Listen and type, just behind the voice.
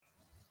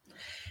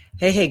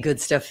Hey, good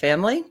stuff,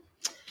 family.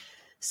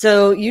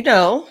 So,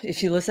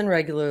 if you listen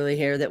regularly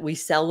here, that we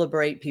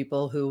celebrate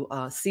people who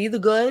see the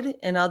good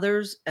in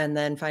others and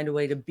then find a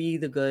way to be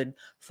the good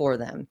for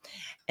them.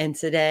 And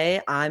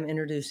today I'm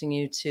introducing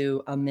you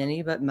to a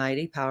mini but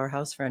mighty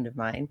powerhouse friend of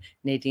mine,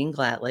 Nadine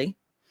Glatley.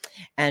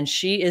 And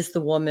she is the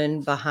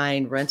woman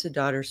behind Rent a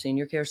Daughter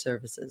Senior Care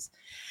Services.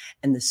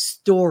 And the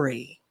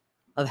story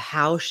of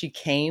how she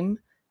came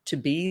to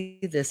be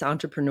this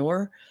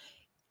entrepreneur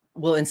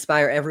will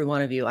inspire every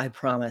one of you, I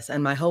promise.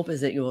 And my hope is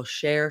that you will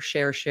share,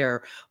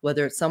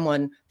 whether it's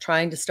someone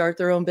trying to start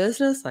their own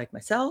business like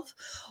myself,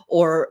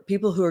 or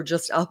people who are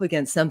just up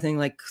against something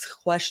like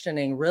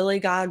questioning, really,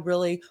 God,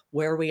 really,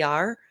 where we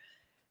are.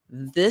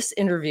 This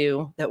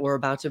interview that we're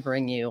about to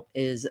bring you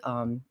is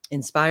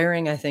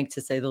inspiring, I think,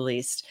 to say the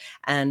least.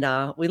 And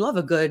we love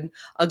a good,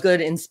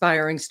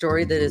 inspiring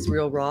story that is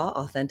real, raw,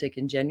 authentic,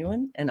 and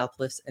genuine, and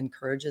uplifts,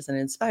 encourages, and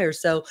inspires.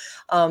 So,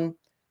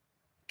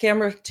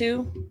 camera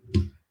 2.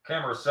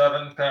 Camera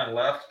 7, pan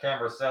left.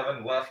 Camera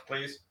 7, left,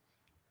 please.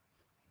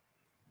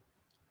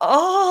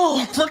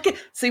 Oh, look at,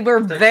 see,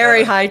 we're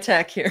very high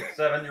tech here.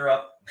 7, you're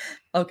up.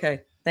 Okay.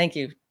 Thank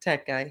you,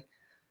 tech guy.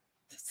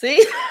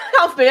 See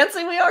how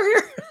fancy we are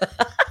here?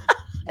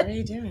 What are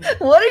you doing?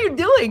 What are you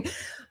doing?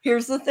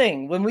 Here's the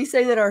thing. When we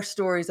say that our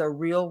stories are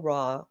real,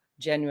 raw,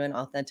 genuine,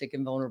 authentic,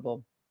 and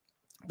vulnerable,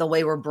 the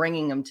way we're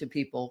bringing them to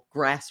people,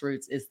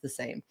 grassroots, is the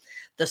same.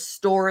 The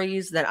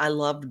stories that I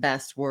loved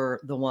best were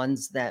the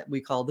ones that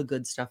we call the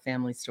good stuff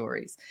family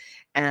stories.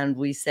 And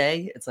we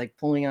say it's like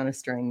pulling on a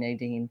string,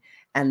 Nadine,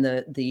 and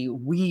the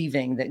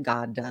weaving that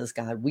God does.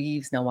 God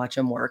weaves. Now watch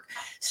him work.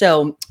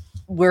 So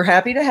we're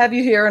happy to have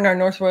you here in our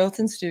North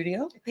Royalton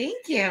studio.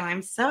 Thank you.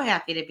 I'm so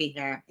happy to be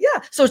here. Yeah.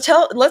 So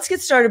let's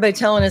get started by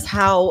telling us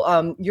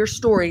how your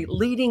story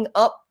leading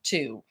up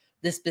to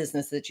this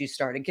business that you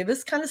started. Give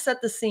us kind of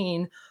set the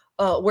scene.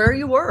 Where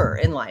you were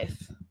in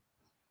life.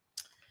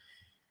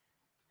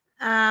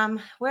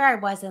 Where I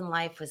was in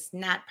life was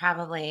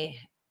probably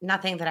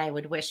nothing that I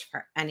would wish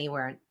for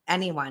anyone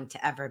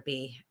to ever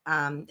be.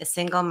 A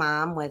single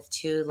mom with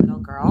 2 little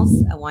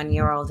girls, a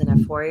 1-year-old and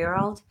a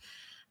 4-year-old,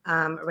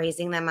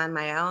 raising them on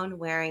my own,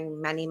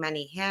 wearing many,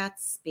 many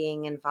hats,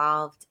 being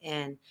involved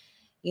in,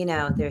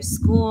 their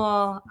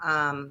school,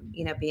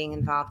 being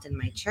involved in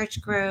my church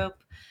group.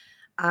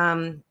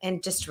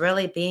 And just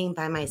really being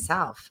by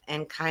myself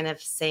and kind of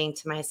saying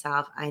to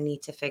myself, I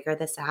need to figure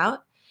this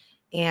out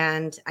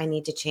and I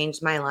need to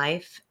change my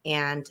life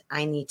and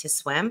I need to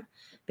swim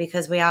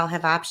because we all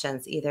have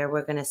options. Either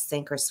we're going to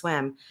sink or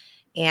swim.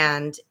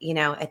 And,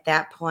 at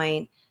that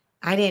point,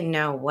 I didn't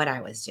know what I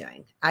was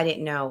doing. I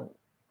didn't know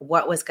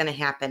what was going to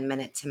happen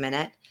minute to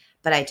minute,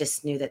 but I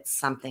just knew that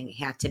something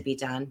had to be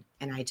done.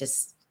 And I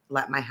just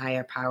let my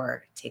higher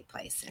power take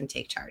place and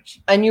take charge.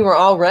 And you were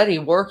already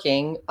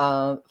working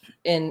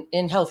in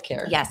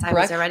healthcare. Yes, correct?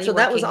 I was already so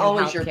working that was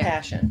always your healthcare.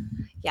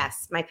 passion.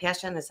 Yes, my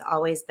passion has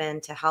always been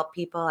to help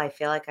people. I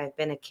feel like I've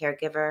been a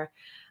caregiver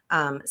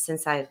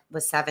since I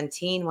was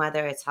 17,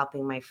 whether it's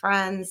helping my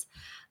friends,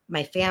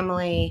 my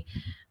family,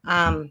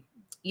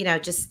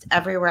 just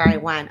everywhere I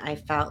went, I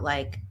felt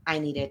like I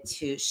needed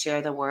to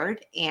share the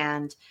word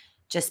and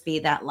just be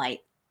that light.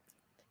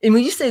 And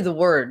when you say the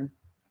word,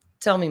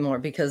 tell me more,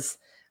 because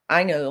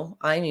I know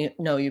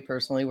you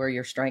personally, where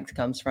your strength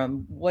comes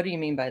from. What do you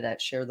mean by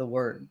that? Share the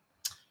word.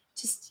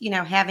 Just,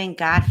 having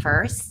God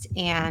first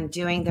and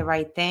doing the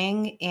right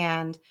thing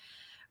and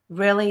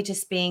really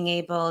just being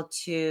able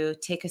to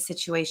take a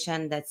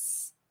situation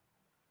that's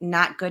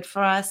not good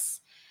for us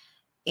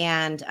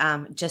and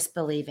just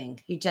believing.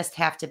 You just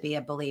have to be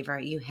a believer.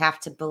 You have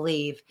to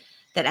believe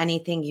that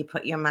anything you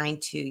put your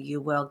mind to,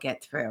 you will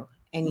get through,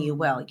 and you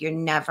will. You're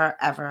never,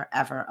 ever,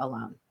 ever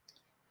alone.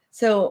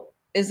 So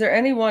is there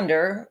any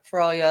wonder for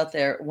all you out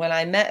there, when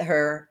I met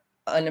her,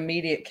 an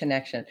immediate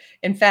connection?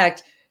 In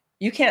fact,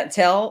 you can't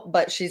tell,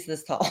 but she's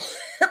this tall.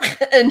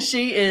 And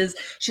she's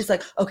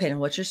like, okay, now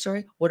what's your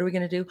story? What are we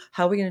going to do?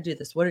 How are we going to do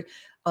this?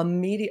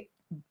 Immediate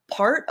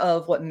part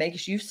of what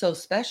makes you so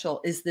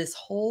special is this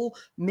whole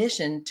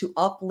mission to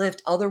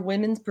uplift other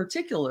women,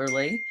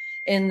 particularly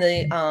in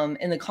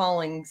the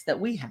callings that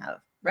we have.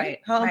 Right.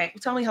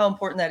 Tell me how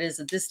important that is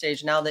at this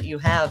stage, now that you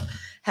have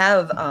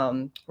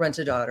Rent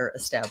a Daughter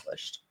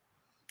established.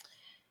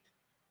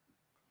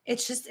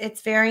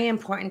 It's very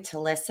important to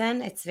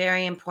listen. It's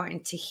very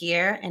important to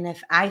hear. And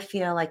if I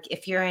feel like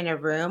if you're in a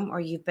room or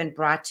you've been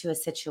brought to a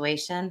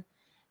situation,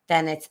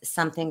 then it's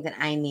something that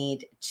I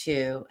need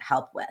to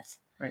help with.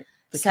 Right.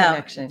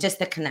 Just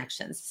the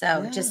connections.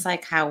 So just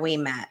like how we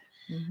met,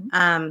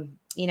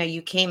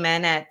 you came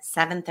in at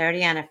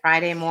 7:30 on a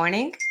Friday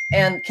morning.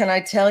 And can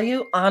I tell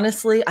you,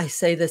 honestly, I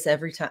say this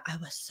every time. I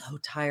was so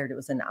tired. It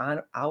was an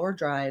hour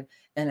drive.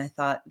 And I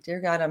thought, dear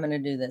God, I'm going to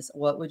do this.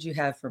 What would you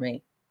have for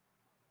me?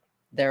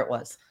 There it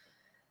was,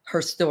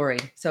 her story.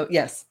 So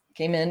yes,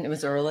 came in, it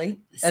was early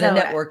at a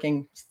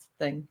networking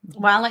thing.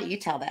 Well, I'll let you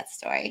tell that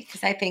story,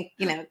 because I think,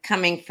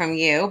 coming from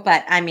you,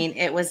 but I mean,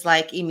 it was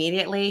like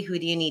immediately, who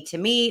do you need to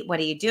meet? What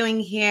are you doing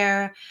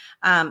here?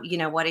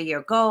 What are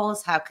your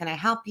goals? How can I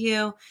help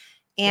you?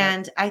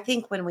 And I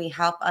think when we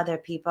help other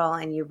people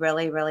and you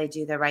really, really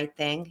do the right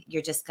thing,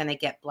 you're just going to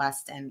get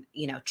blessed and,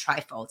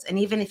 trifolds. And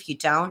even if you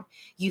don't,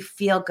 you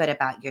feel good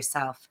about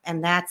yourself.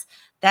 And that's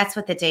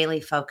what the daily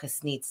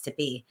focus needs to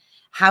be.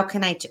 Who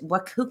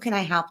can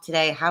I help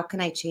today? How can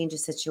I change a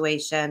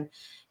situation?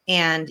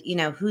 And,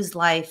 whose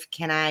life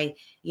can I,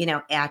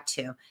 add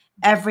to?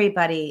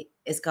 Everybody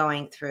is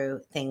going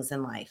through things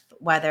in life,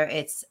 whether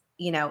it's,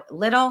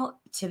 little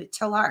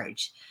to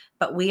large,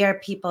 but we are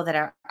people that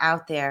are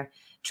out there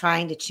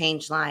trying to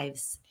change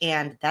lives.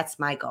 And that's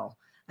my goal.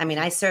 I mean,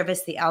 I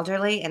service the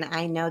elderly, and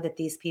I know that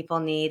these people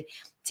need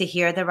to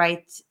hear the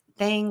right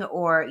thing,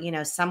 or,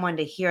 someone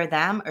to hear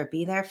them or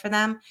be there for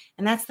them.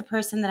 And that's the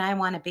person that I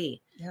want to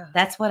be. Yeah.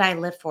 That's what I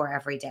live for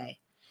every day.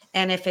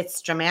 And if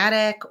it's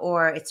dramatic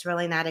or it's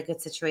really not a good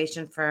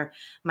situation for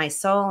my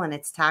soul and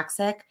it's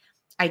toxic,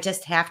 I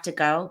just have to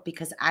go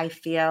because I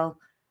feel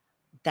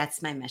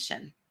that's my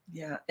mission.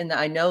 Yeah. And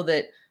I know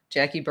that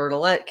Jackie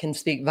Bertolet can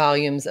speak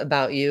volumes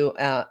about you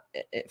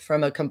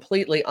from a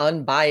completely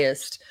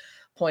unbiased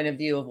point of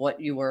view of what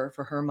you were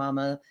for her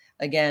mama.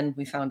 Again,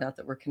 we found out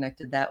that we're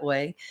connected that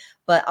way.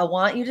 But I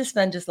want you to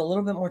spend just a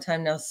little bit more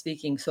time now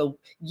speaking. So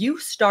you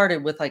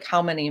started with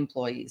how many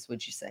employees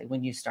would you say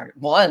when you started?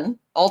 One,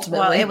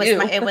 ultimately.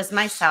 Well, it was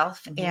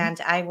myself, Mm-hmm.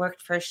 and I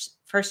worked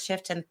first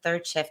shift and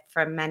third shift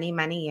for many,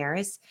 many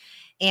years.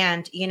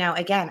 And,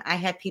 again, I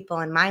had people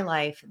in my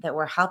life that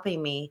were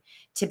helping me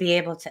to be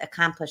able to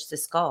accomplish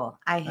this goal.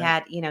 I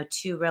had,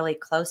 two really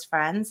close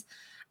friends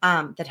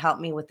that helped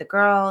me with the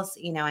girls.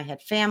 I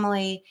had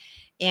family,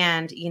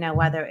 and,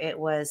 whether it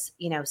was,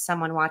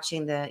 someone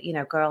watching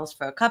the, girls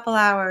for a couple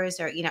hours,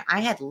 or, I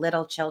had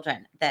little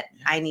children that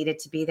I needed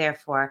to be there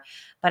for,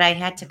 but I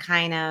had to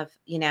kind of,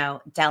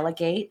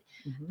 delegate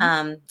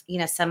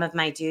some of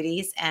my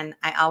duties. And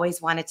I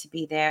always wanted to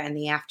be there in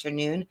the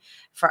afternoon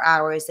for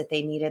hours that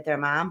they needed their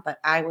mom. But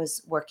I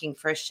was working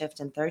first shift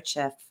and third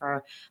shift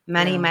for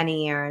many,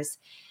 many years.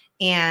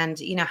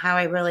 And, how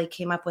I really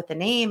came up with the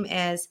name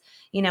is,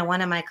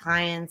 one of my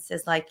clients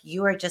is like,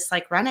 you are just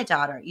like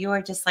Run-A-Daughter. You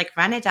are just like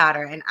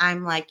Run-A-Daughter. And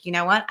I'm like, you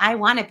know what? I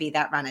want to be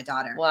that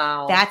Run-A-Daughter.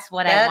 Wow. That's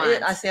what I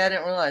want. I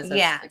didn't realize that.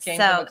 Yeah. It came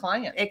from a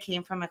client. It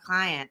came from a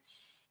client.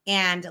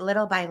 And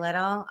little by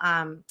little,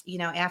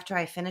 after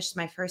I finished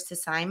my first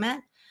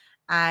assignment,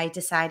 I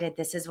decided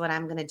this is what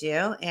I'm going to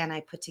do. And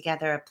I put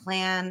together a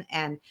plan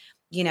and,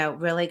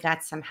 really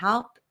got some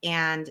help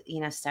and,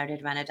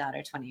 started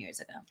Run-A-Daughter 20 years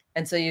ago.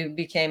 And so you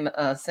became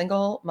a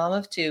single mom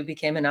of two,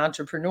 became an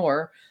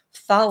entrepreneur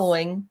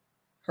following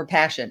her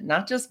passion,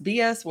 not just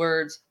BS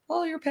words,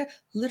 follow your passion.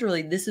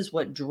 Literally, this is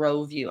what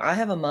drove you. I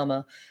have a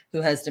mama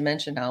who has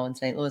dementia now in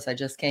St. Louis. I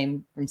just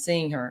came from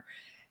seeing her.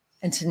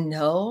 And to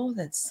know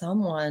that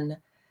someone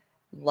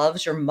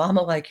loves your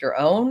mama like your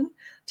own,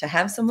 to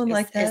have someone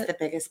like that is the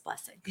biggest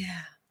blessing.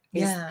 Yeah.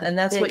 Yeah. And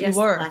that's what you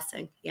were.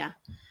 Blessing. Yeah.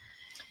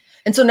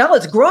 And so now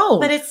it's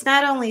grown. But it's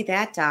not only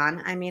that,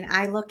 Dawn. I mean,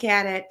 I look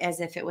at it as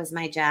if it was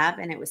my job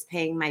and it was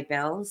paying my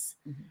bills.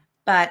 Mm-hmm.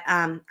 But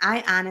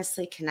I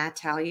honestly cannot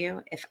tell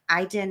you, if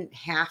I didn't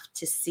have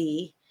to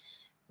see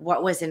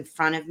what was in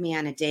front of me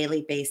on a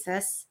daily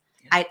basis,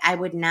 I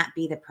would not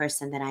be the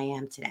person that I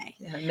am today.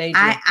 Yeah, it made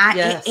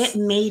you. It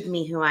made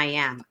me who I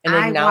am. And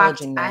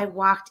acknowledging that. I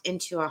walked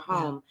into a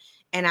home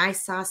and I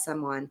saw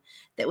someone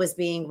that was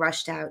being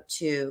rushed out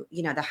to,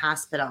 the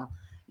hospital,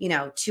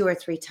 2 or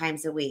 3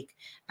 times a week.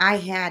 I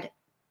had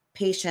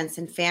patients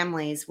and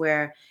families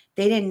where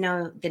they didn't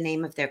know the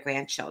name of their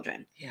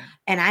grandchildren. Yeah.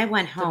 And I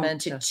went home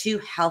to 2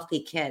 healthy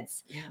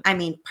kids. Yeah. I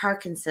mean,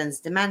 Parkinson's,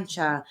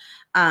 dementia,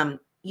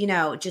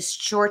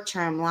 just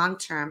short-term,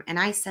 long-term. And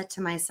I said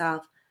to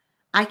myself,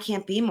 I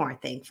can't be more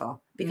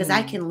thankful because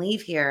I can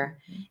leave here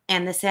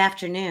and this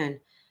afternoon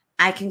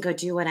I can go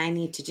do what I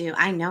need to do.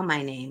 I know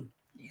my name.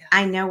 Yeah.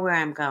 I know where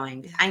I'm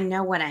going. Yeah. I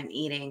know what I'm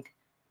eating.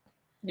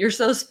 You're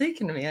so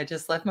speaking to me. I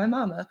just left my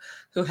mama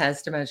who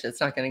has dementia.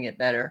 It's not going to get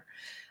better.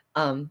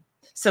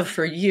 So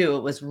for you,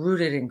 it was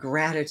rooted in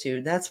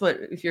gratitude. That's what,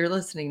 if you're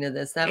listening to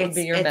this, that would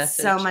be your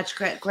message. So much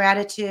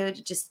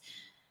gratitude.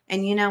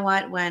 And you know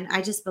what? When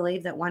I just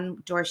believe that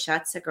one door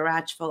shuts, a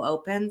garage full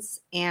opens,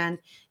 and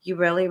you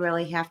really,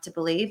 really have to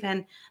believe.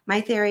 And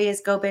my theory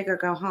is go big or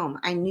go home.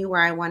 I knew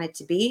where I wanted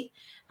to be.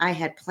 I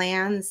had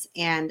plans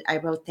and I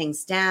wrote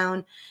things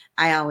down.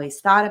 I always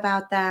thought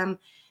about them,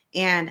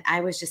 and I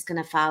was just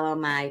going to follow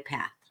my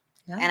path.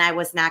 Yeah. And I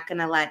was not going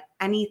to let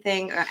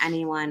anything or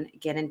anyone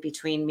get in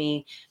between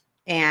me.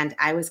 And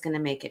I was going to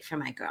make it for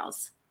my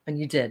girls. And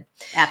you did.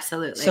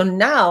 Absolutely. So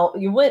now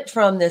you went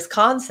from this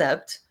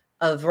concept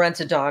of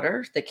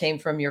Rent-A-Daughter that came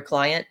from your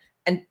client,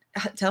 and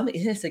tell me,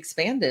 it has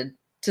expanded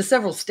to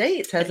several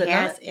states, has it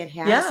not? It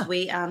has. Yeah.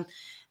 We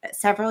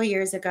several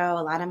years ago,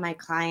 a lot of my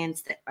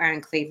clients that are in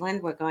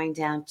Cleveland were going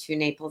down to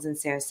Naples and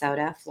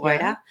Sarasota,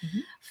 Florida,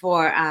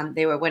 for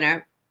they were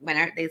winter.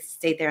 They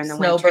stayed there in the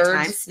winter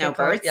time.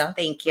 Snowbirds. Yeah.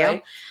 Thank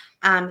you.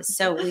 Right.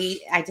 So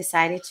I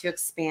decided to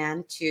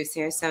expand to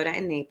Sarasota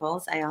and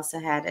Naples. I also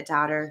had a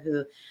daughter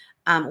who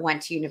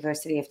went to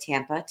University of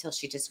Tampa till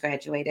she just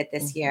graduated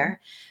this Mhm.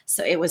 year.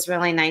 So it was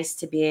really nice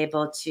to be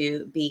able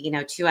to be,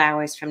 2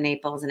 hours from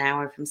Naples, an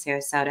hour from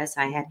Sarasota.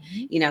 So I had,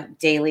 Mhm.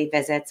 daily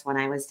visits when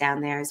I was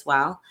down there as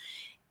well.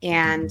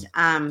 And,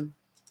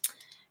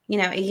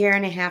 a year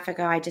and a half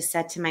ago, I just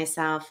said to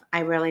myself,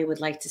 I really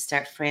would like to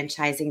start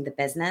franchising the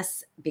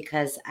business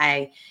because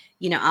I,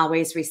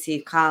 always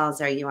receive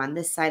calls. Are you on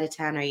this side of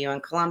town? Are you in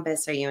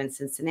Columbus? Are you in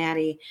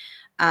Cincinnati?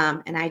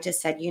 And I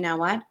just said, you know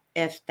what?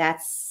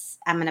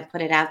 I'm going to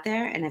put it out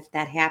there. And if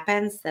that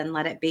happens, then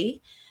let it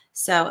be.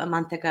 So a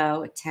month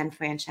ago, 10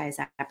 franchise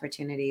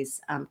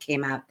opportunities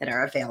came out that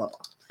are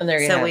available. And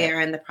there you So have we it.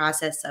 are in the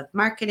process of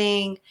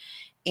marketing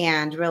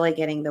and really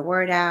getting the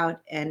word out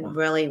and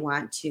really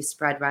want to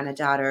spread Run a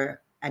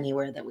Daughter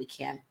anywhere that we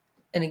can.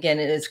 And again,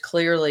 it is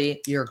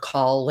clearly your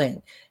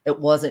calling. It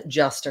wasn't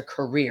just a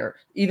career,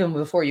 even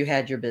before you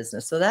had your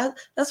business. So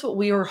that's what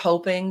we were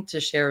hoping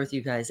to share with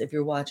you guys. If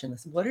you're watching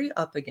this, what are you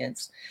up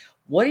against?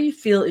 What do you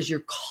feel is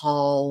your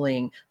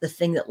calling, the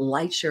thing that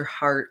lights your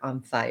heart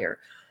on fire?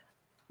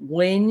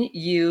 When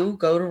you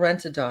go to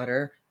Rent a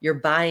Daughter, you're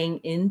buying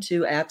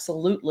into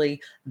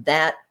absolutely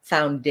that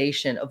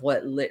foundation of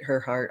what lit her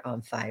heart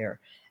on fire.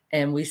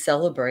 And we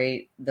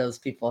celebrate those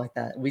people like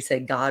that. We say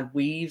God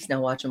weaves,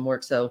 now watch him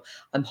work. So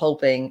I'm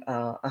hoping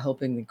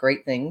the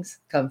great things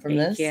come from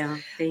Thank this. you.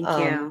 Thank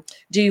you.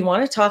 Do you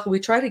want to talk? We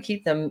try to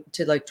keep them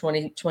to like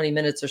 20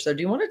 minutes or so.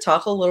 Do you want to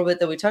talk a little bit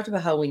that we talked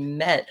about how we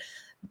met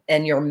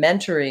and you're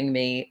mentoring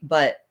me,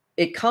 but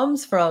it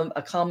comes from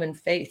a common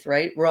faith,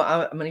 right?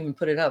 I'm going to even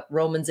put it up.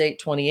 Romans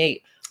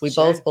 8:28. We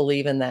Sure. both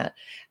believe in that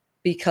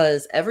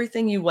because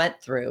everything you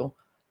went through,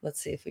 let's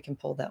see if we can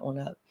pull that one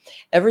up.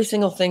 Every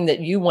single thing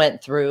that you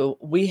went through,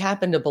 we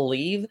happen to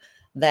believe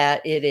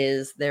that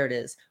there it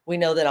is. We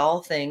know that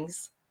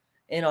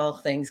in all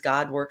things,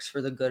 God works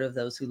for the good of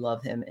those who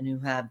love him and who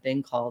have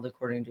been called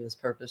according to his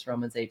purpose,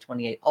 Romans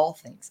 8:28, all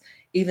things,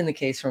 even the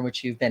case from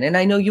which you've been. And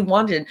I know you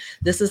wanted,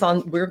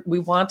 we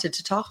wanted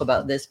to talk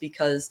about this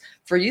because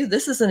for you,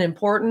 this is an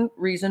important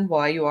reason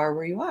why you are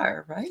where you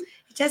are, right?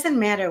 It doesn't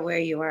matter where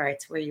you are,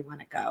 it's where you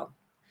want to go.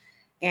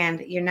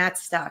 And you're not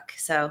stuck.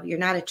 So you're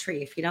not a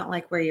tree. If you don't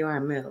like where you are,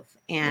 move.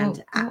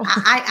 And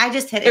I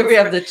just had, Here we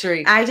have the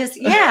tree. So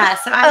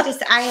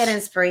I had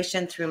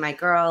inspiration through my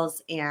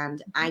girls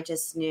and I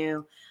just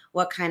knew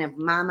what kind of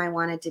mom I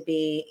wanted to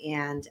be.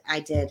 And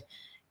I did,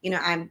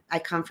 I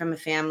come from a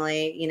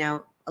family,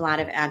 a lot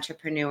of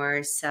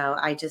entrepreneurs. So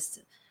I just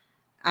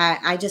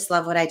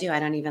love what I do. I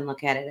don't even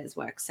look at it as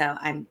work. So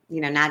I'm,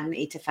 not an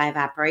 8 to 5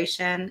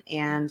 operation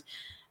and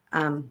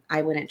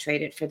I wouldn't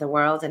trade it for the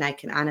world. And I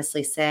can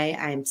honestly say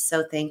I'm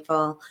so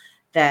thankful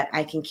that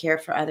I can care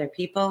for other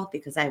people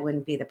because I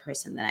wouldn't be the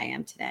person that I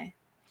am today.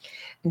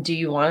 Do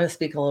you want to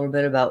speak a little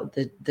bit about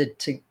the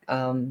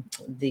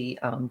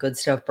Good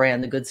Stuff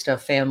brand, the Good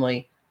Stuff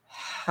family?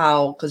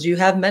 How? Because you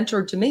have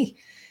mentored to me.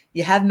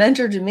 You have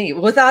mentored to me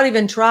without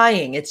even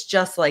trying. It's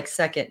just like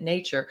second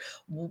nature.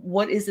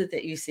 What is it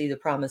that you see the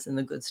promise in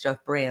the Good Stuff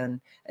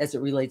brand as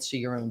it relates to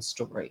your own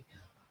story?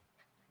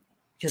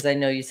 Because I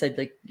know you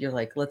said you're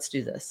like, let's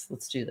do this.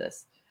 Let's do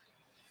this.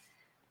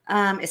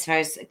 As far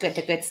as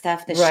the good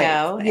stuff, the Right.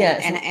 show,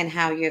 Yes. and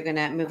how you're going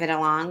to move it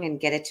along and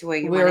get it to where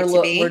you want it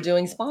to be. We're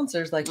doing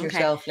sponsors like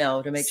yourself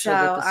now to make sure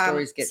that the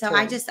stories get told.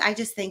 I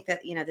just think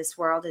that, this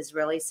world is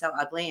really so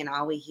ugly and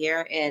all we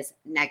hear is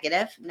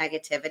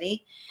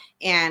negativity.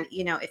 And,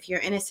 if you're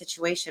in a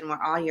situation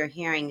where all you're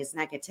hearing is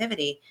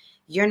negativity,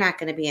 you're not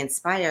going to be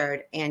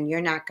inspired and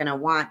you're not going to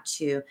want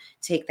to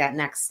take that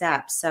next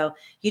step. So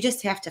you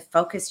just have to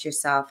focus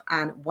yourself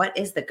on what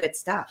is the good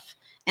stuff.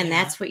 And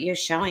that's what you're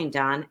showing,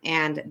 Dawn.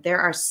 And there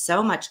are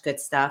so much good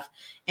stuff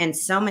and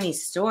so many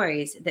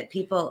stories that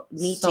people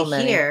need to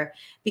hear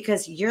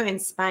because you're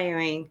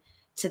inspiring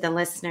to the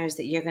listeners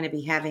that you're going to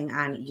be having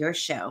on your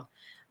show.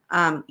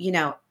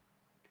 No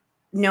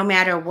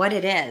matter what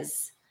it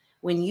is,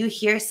 when you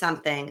hear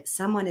something,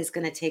 someone is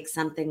going to take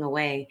something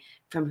away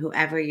from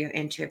whoever you're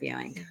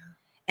interviewing. Yeah.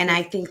 And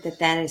I think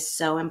that is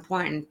so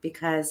important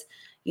because,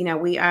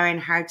 we are in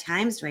hard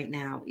times right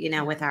now,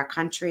 with our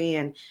country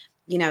and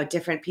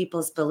different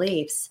people's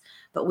beliefs,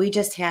 but we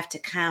just have to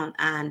count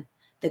on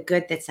the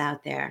good that's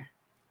out there.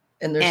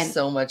 And there's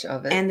so much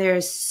of it. And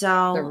there's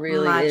so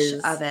much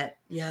of it.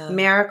 Yeah.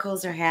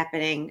 Miracles are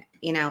happening,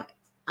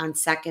 on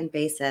second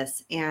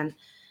basis and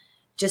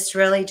just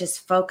really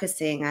just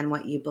focusing on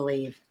what you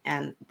believe.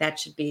 And that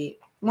should be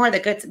more the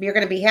good. You're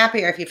going to be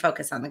happier if you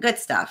focus on the good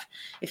stuff.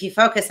 If you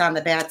focus on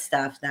the bad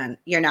stuff, then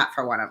you're not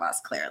for one of us,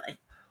 clearly.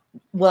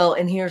 Well,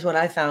 and here's what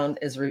I found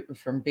is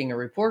from being a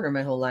reporter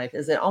my whole life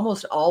is that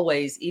almost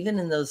always, even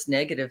in those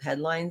negative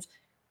headlines,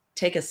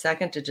 take a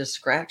second to just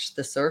scratch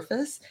the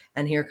surface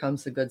and here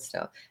comes the good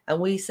stuff. And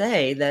we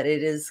say that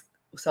it is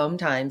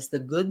sometimes the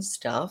good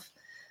stuff,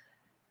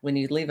 when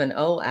you leave an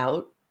O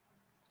out,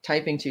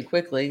 typing too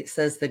quickly,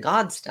 says the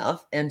God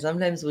stuff. And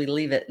sometimes we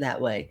leave it that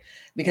way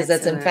because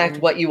that's in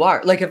fact what you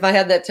are. Like if I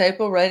had that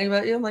typo writing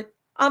about you, I'm like,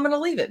 I'm going to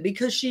leave it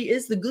because she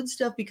is the good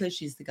stuff because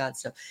she's the God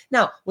stuff.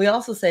 Now, we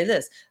also say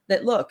this,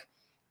 that look,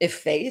 if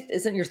faith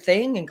isn't your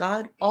thing and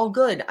God, all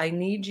good. I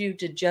need you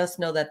to just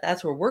know that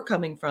that's where we're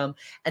coming from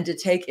and to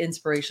take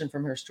inspiration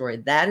from her story.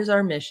 That is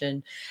our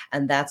mission.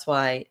 And that's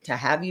why to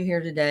have you here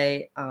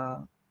today,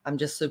 I'm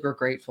just super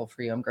grateful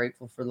for you. I'm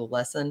grateful for the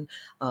lesson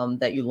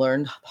that you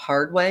learned the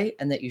hard way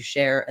and that you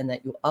share and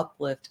that you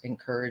uplift,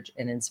 encourage,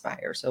 and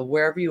inspire. So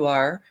wherever you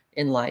are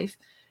in life,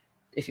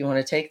 if you want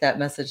to take that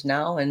message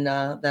now, and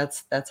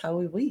that's how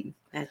we leave.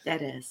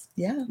 That is.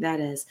 Yeah.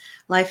 That is.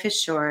 Life is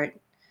short.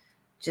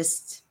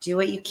 Just do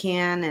what you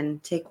can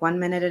and take 1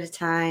 minute at a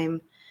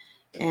time.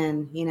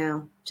 And,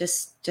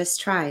 just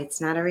try.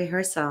 It's not a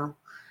rehearsal.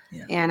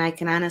 Yeah. And I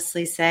can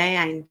honestly say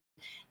I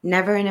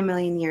never in a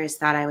million years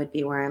thought I would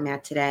be where I'm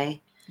at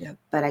today. Yep.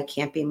 But I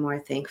can't be more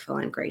thankful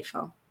and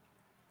grateful.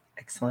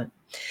 Excellent.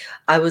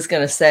 I was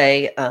going to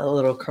say a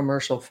little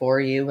commercial for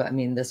you. I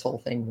mean, this whole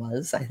thing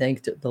was, I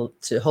think,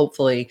 to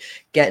hopefully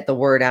get the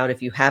word out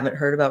if you haven't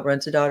heard about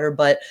Rent a Daughter,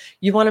 but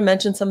you want to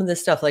mention some of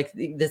this stuff, like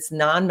this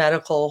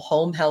non-medical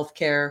home health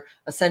care.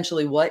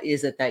 Essentially, what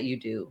is it that you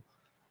do?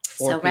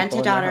 So Rent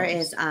a Daughter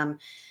is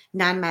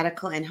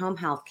non-medical and home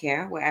health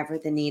care wherever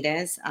the need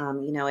is.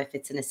 If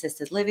it's an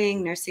assisted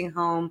living, nursing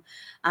home,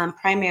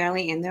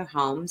 primarily in their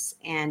homes.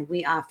 And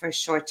we offer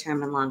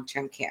short-term and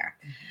long-term care.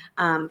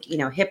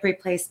 Hip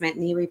replacement,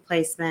 knee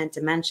replacement,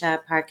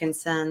 dementia,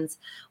 Parkinson's,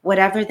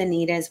 whatever the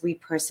need is, we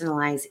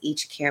personalize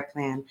each care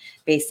plan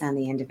based on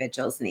the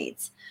individual's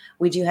needs.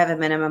 We do have a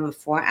minimum of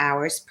 4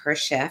 hours per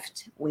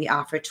shift. We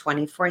offer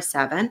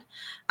 24/7.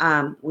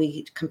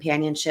 We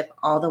companionship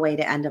all the way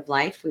to end of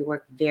life. We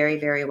work very,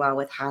 very well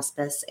with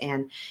hospice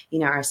and,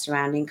 our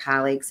surrounding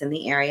colleagues in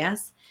the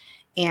areas.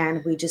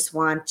 And we just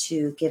want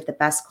to give the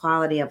best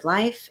quality of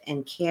life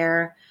and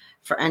care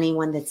for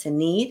anyone that's in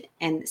need.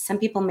 And some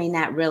people may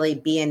not really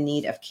be in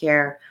need of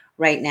care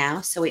right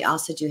now. So we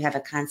also do have a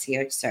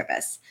concierge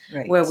service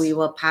where we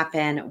will pop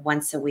in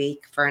once a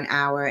week for an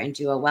hour and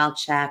do a well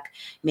check,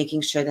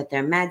 making sure that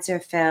their meds are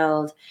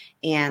filled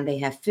and they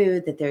have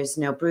food, that there's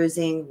no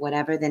bruising,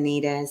 whatever the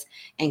need is,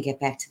 and get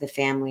back to the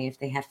family if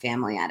they have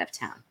family out of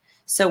town.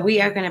 So we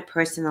are going to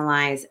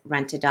personalize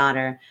Rent a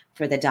Daughter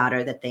for the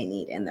daughter that they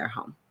need in their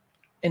home.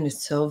 And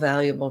it's so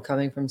valuable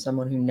coming from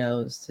someone who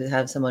knows, to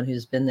have someone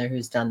who's been there,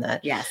 who's done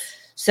that. Yes.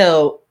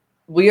 So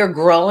we are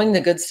growing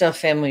the Good Stuff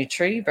family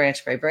tree,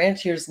 branch by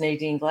branch. Here's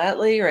Nadine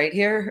Glatley right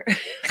here.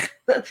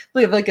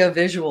 We have like a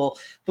visual,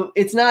 but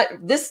it's not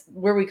this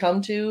where we come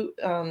to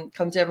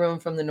everyone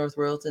from the North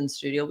Royalton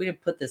studio. We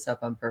didn't put this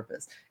up on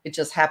purpose. It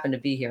just happened to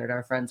be here at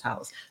our friend's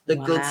house, the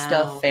Good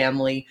Stuff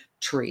family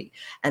tree.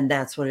 And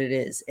that's what it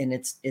is. And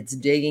it's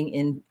digging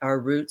in our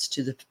roots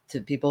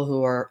to people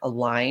who are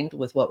aligned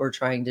with what we're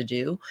trying to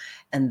do.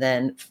 And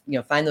then,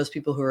 find those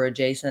people who are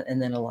adjacent and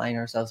then align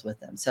ourselves with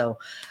them. So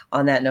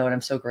on that note,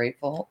 I'm so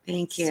grateful.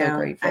 Thank you. So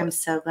grateful. I'm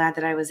so glad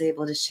that I was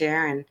able to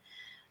share. And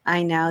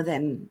I know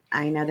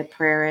the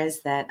prayer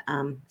is that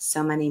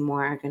so many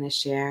more are going to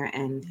share,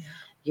 and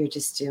you're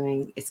just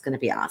it's going to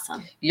be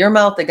awesome. Your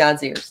mouth to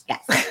God's ears.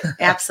 Yes,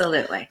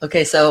 absolutely.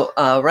 Okay, so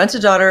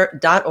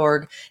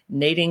rentadaughter.org,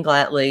 Nadine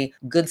Glatley,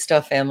 Good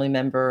Stuff family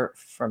member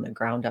from the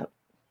ground up.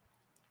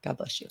 God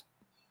bless you.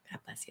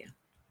 God bless you.